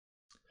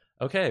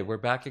Okay, we're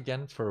back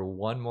again for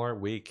one more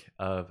week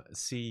of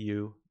See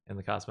You in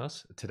the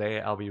Cosmos. Today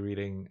I'll be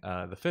reading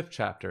the fifth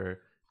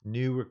chapter,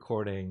 New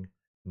Recording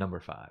number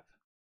 5.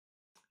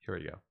 Here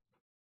we go.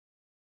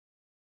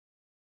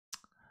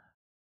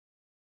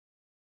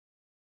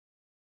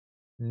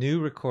 New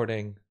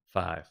Recording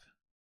 5.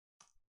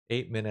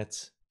 8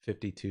 minutes,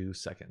 52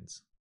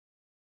 seconds.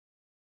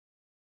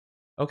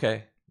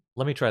 Okay,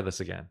 let me try this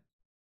again.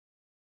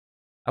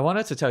 I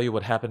wanted to tell you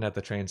what happened at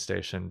the train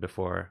station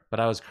before, but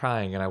I was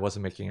crying and I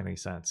wasn't making any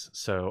sense,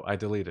 so I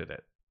deleted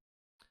it.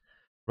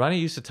 Ronnie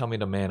used to tell me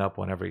to man up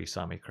whenever he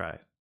saw me cry.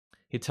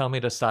 He'd tell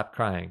me to stop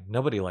crying.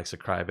 Nobody likes a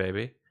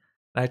crybaby.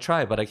 And I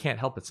try, but I can't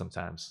help it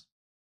sometimes.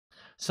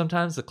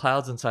 Sometimes the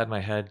clouds inside my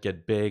head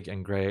get big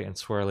and gray and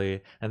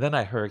swirly, and then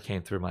I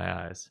hurricane through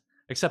my eyes.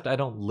 Except I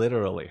don't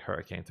literally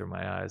hurricane through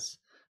my eyes.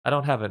 I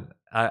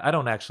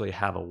don't actually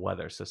have a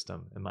weather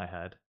system in my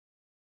head.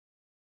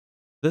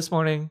 This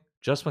morning,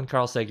 just when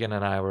Carl Sagan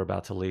and I were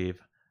about to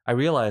leave, I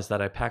realized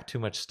that I packed too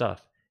much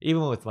stuff,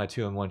 even with my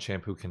 2-in-1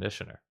 shampoo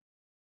conditioner.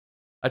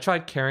 I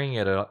tried carrying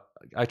it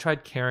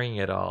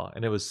all,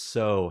 and it was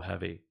so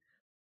heavy.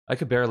 I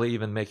could barely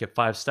even make it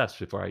 5 steps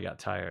before I got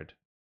tired.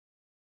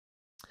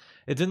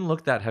 It didn't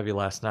look that heavy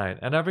last night,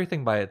 and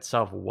everything by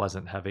itself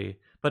wasn't heavy,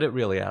 but it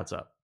really adds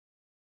up.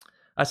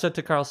 I said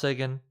to Carl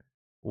Sagan,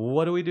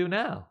 "What do we do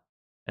now?"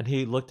 And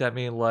he looked at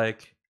me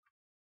like,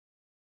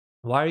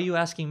 "Why are you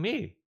asking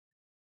me?"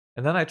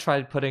 And then I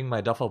tried putting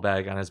my duffel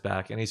bag on his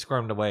back, and he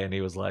squirmed away and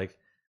he was like,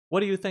 "What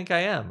do you think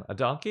I am, a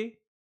donkey?"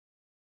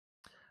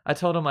 I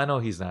told him I know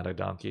he's not a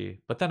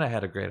donkey, but then I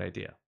had a great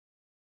idea.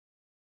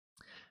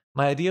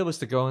 My idea was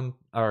to go in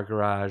our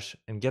garage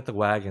and get the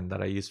wagon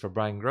that I use for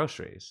buying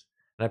groceries,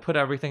 and I put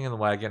everything in the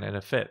wagon and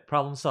it fit.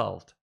 Problem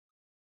solved.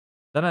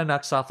 Then I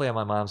knocked softly on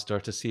my mom's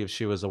door to see if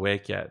she was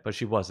awake yet, but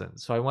she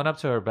wasn't. So I went up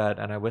to her bed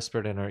and I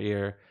whispered in her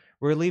ear,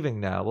 "We're leaving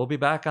now. We'll be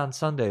back on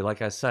Sunday,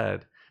 like I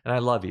said, and I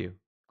love you,"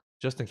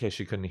 just in case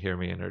she couldn't hear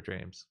me in her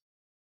dreams.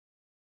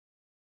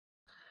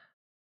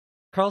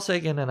 Carl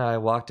Sagan and I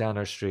walked down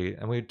our street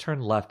and we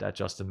turned left at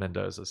Justin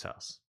Mendoza's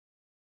house.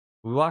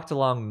 We walked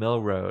along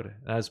Mill Road,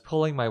 and I was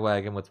pulling my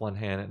wagon with one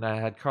hand, and I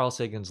had Carl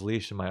Sagan's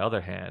leash in my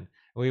other hand,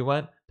 and we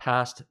went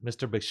past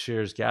Mr.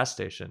 Bashir's gas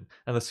station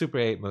and the Super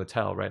 8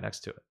 motel right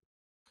next to it.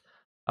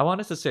 I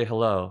wanted to say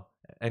hello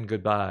and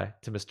goodbye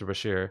to Mr.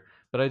 Bashir,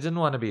 but I didn't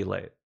want to be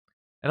late.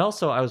 And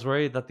also, I was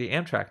worried that the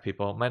Amtrak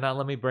people might not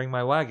let me bring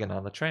my wagon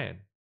on the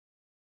train.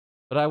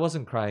 But I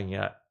wasn't crying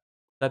yet.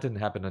 That didn't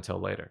happen until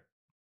later.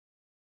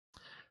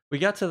 We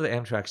got to the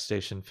Amtrak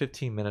station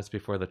 15 minutes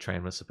before the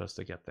train was supposed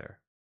to get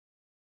there.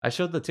 I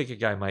showed the ticket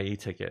guy my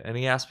e-ticket, and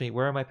he asked me,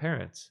 "Where are my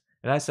parents?"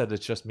 And I said,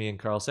 "It's just me and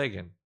Carl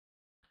Sagan."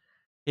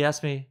 He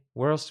asked me,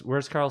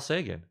 Where's Carl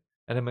Sagan?"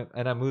 And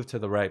I moved to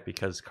the right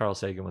because Carl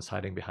Sagan was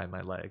hiding behind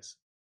my legs.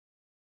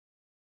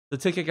 The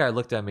ticket guy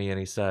looked at me and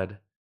he said,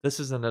 "This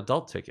is an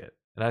adult ticket."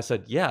 And I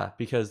said, "Yeah,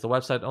 because the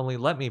website only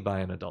let me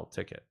buy an adult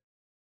ticket."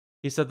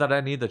 He said that I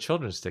need the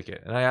children's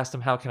ticket, and I asked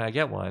him, "How can I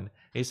get one?"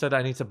 He said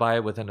I need to buy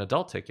it with an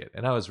adult ticket,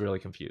 and I was really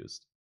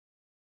confused.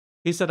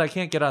 He said I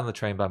can't get on the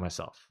train by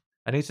myself.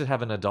 I need to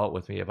have an adult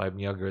with me if I'm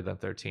younger than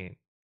 13.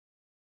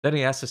 Then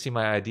he asked to see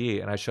my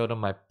ID, and I showed him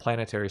my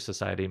Planetary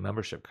Society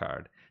membership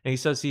card. And he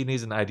says he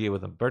needs an ID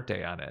with a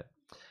birthday on it.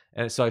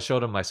 And so I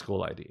showed him my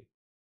school ID.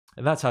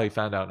 And that's how he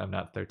found out I'm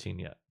not 13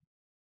 yet.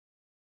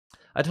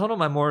 I told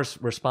him I'm more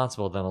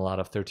responsible than a lot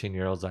of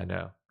 13-year-olds I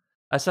know.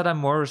 I said I'm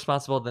more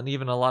responsible than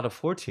even a lot of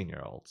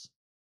 14-year-olds.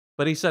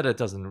 But he said it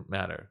doesn't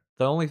matter.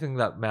 The only thing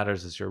that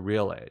matters is your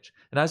real age.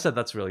 And I said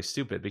that's really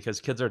stupid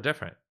because kids are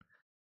different.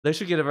 They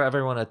should give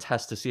everyone a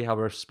test to see how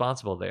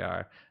responsible they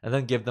are, and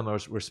then give them a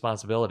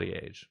responsibility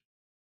age.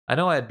 I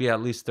know I'd be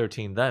at least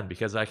 13 then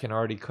because I can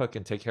already cook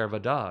and take care of a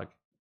dog.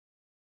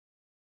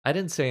 I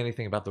didn't say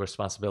anything about the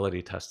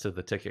responsibility test to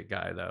the ticket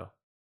guy, though.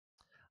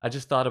 I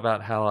just thought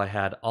about how I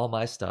had all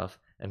my stuff,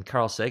 and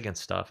Carl Sagan's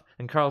stuff,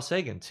 and Carl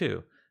Sagan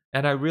too,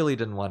 and I really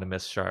didn't want to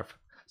miss Sharp.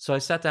 So I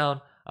sat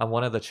down on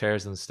one of the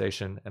chairs in the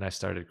station and I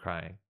started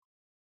crying.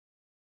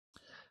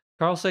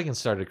 Carl Sagan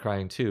started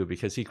crying too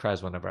because he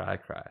cries whenever I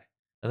cry.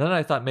 And then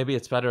I thought maybe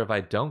it's better if I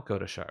don't go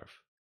to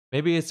Sharf.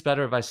 Maybe it's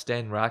better if I stay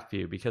in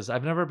Rockview because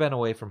I've never been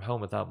away from home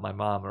without my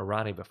mom or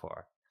Ronnie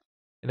before.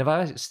 And if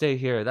I stay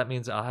here, that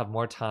means I'll have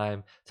more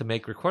time to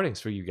make recordings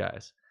for you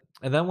guys.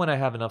 And then when I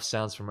have enough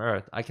sounds from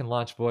Earth, I can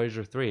launch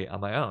Voyager 3 on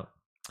my own.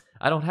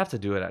 I don't have to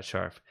do it at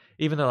Sharf,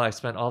 even though I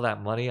spent all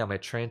that money on my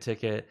train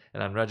ticket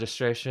and on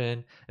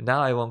registration, and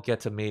now I won't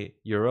get to meet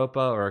Europa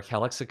or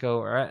Calexico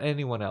or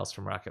anyone else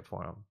from Rocket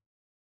Forum.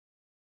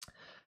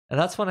 And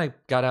that's when I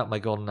got out my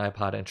golden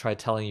iPod and tried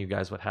telling you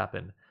guys what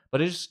happened,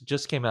 but it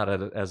just came out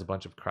as a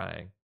bunch of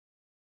crying.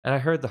 And I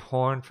heard the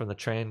horn from the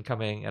train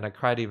coming, and I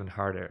cried even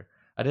harder.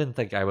 I didn't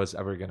think I was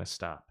ever going to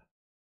stop.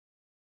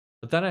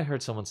 But then I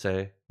heard someone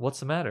say, "What's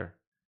the matter?"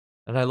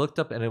 And I looked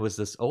up, and it was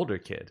this older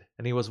kid,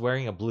 and he was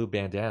wearing a blue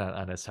bandana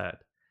on his head.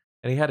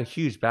 And he had a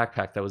huge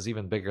backpack that was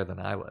even bigger than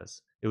I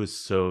was. It was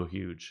so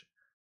huge.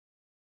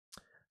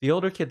 The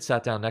older kid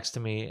sat down next to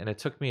me, and it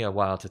took me a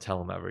while to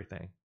tell him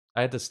everything.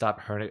 I had to stop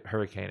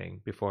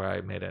hurricaning before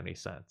I made any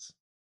sense.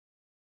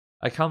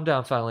 I calmed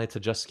down finally to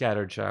just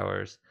scattered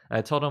showers, and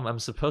I told him I'm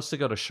supposed to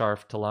go to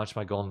Sharf to launch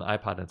my golden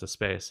iPod into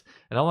space,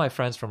 and all my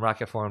friends from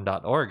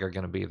rocketforum.org are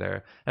going to be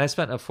there. And I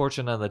spent a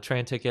fortune on the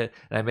train ticket,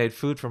 and I made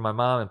food for my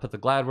mom and put the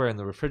Gladware in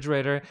the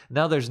refrigerator.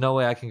 Now there's no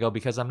way I can go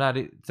because I'm not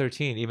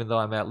 13, even though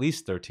I'm at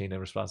least 13 in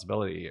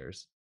responsibility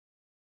years.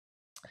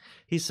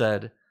 He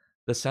said,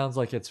 "This sounds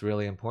like it's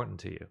really important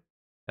to you."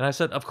 And I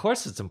said, "Of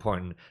course it's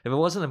important. If it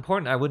wasn't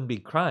important, I wouldn't be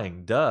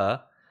crying. Duh."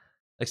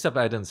 Except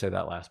I didn't say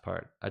that last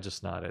part. I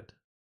just nodded.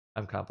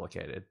 I'm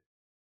complicated.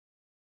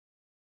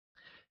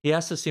 He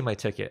asked to see my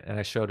ticket, and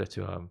I showed it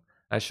to him.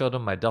 I showed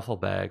him my duffel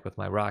bag with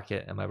my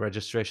rocket and my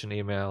registration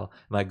email,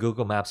 my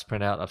Google Maps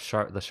printout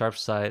of the Sharp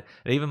site,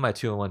 and even my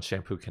 2-in-1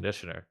 shampoo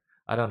conditioner.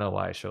 I don't know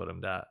why I showed him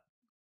that.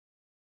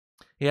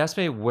 He asked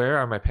me, "Where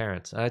are my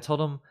parents?" And I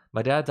told him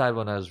my dad died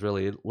when I was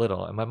really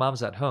little, and my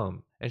mom's at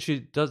home, and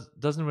she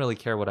doesn't really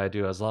care what I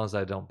do as long as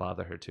I don't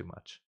bother her too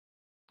much.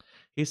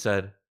 He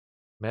said,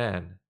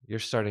 "Man, you're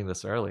starting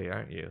this early,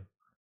 aren't you?"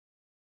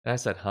 And I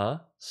said,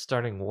 "Huh?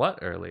 Starting what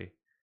early?"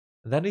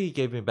 And then he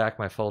gave me back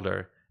my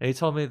folder, and he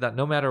told me that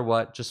no matter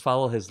what, just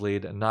follow his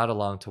lead and nod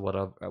along to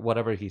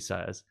whatever he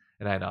says.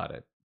 And I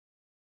nodded.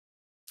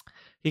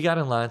 He got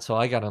in line, so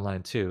I got in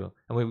line too.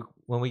 And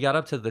when we got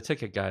up to the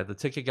ticket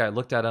guy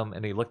looked at him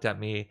and he looked at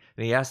me,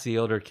 and he asked the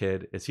older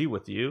kid, "Is he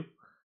with you?"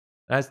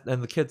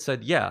 And the kid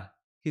said, "Yeah,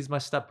 he's my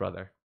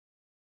stepbrother."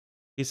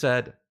 He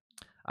said,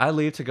 "I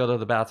leave to go to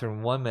the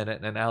bathroom 1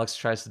 minute, and Alex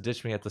tries to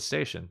ditch me at the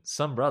station.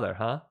 Some brother,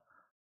 huh?"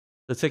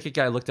 The ticket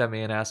guy looked at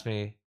me and asked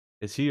me,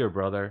 "Is he your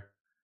brother?"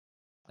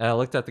 And I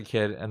looked at the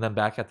kid and then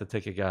back at the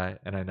ticket guy,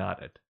 and I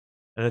nodded.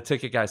 And the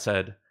ticket guy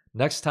said,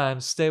 "Next time,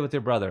 stay with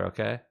your brother,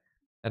 okay?"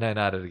 And I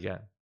nodded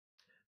again.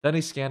 Then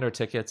he scanned our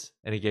tickets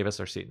and he gave us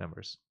our seat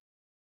numbers.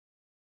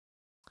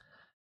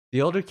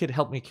 The older kid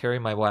helped me carry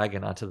my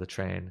wagon onto the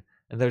train,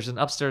 and there's an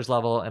upstairs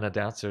level and a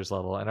downstairs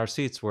level, and our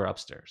seats were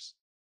upstairs.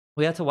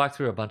 We had to walk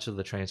through a bunch of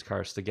the train's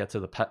cars to get to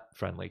the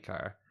pet-friendly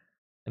car.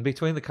 And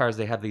between the cars,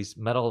 they have these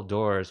metal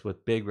doors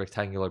with big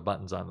rectangular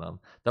buttons on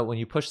them that when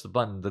you push the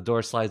button, the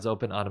door slides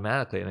open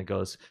automatically and it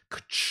goes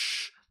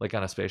like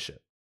on a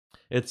spaceship.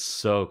 It's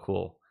so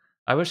cool.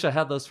 I wish I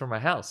had those for my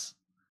house.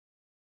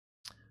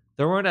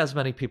 There weren't as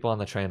many people on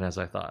the train as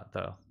I thought,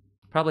 though.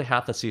 Probably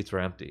half the seats were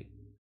empty.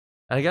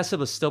 And I guess it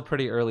was still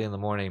pretty early in the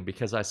morning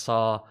because I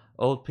saw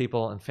old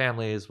people and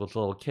families with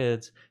little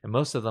kids, and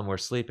most of them were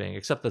sleeping,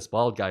 except this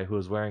bald guy who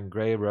was wearing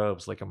gray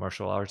robes like a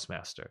martial arts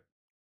master.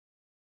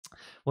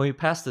 When we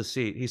passed the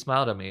seat, he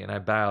smiled at me and I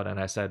bowed and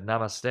I said,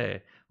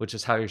 "Namaste," which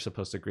is how you're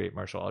supposed to greet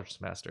martial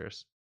arts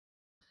masters.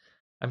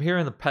 I'm here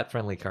in the pet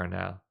friendly car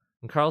now,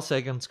 and Carl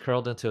Sagan's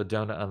curled into a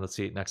donut on the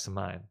seat next to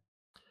mine.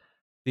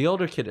 The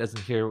older kid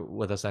isn't here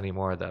with us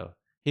anymore, though.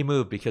 He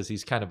moved because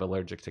he's kind of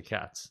allergic to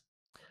cats.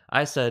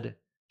 I said,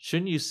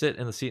 "Shouldn't you sit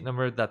in the seat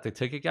number that the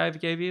ticket guy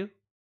gave you?"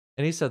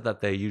 And he said that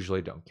they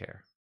usually don't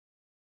care.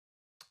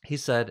 He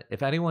said,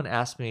 "If anyone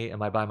asks me,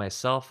 am I by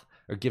myself,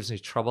 or gives me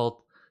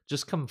trouble,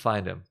 just come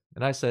find him."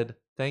 And I said,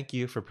 "Thank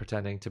you for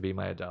pretending to be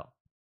my adult."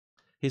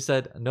 He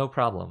said, "No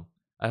problem.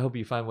 I hope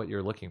you find what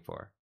you're looking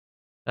for."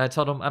 And I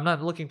told him, "I'm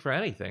not looking for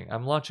anything.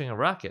 I'm launching a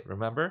rocket,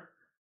 remember?"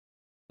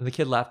 And the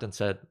kid laughed and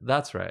said,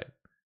 "That's right."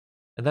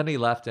 And then he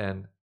left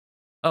and,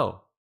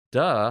 oh,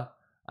 duh.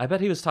 I bet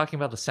he was talking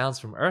about the sounds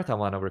from Earth I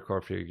want to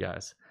record for you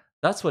guys.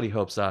 That's what he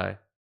hopes I.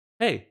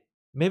 Hey,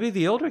 maybe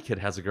the older kid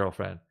has a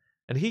girlfriend,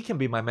 and he can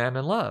be my man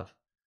in love.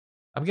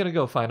 I'm going to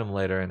go find him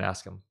later and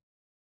ask him.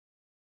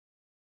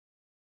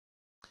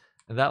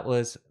 And that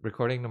was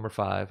recording number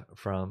 5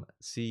 from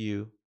See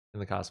You in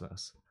the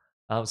Cosmos.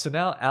 So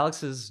now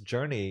Alex's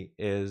journey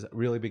is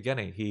really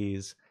beginning.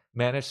 He's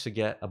managed to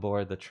get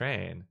aboard the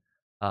train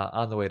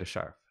on the way to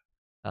Sharp.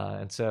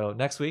 And so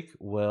next week,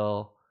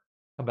 we'll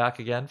come back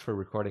again for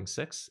recording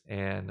 6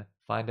 and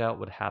find out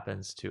what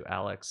happens to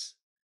Alex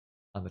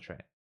on the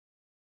train.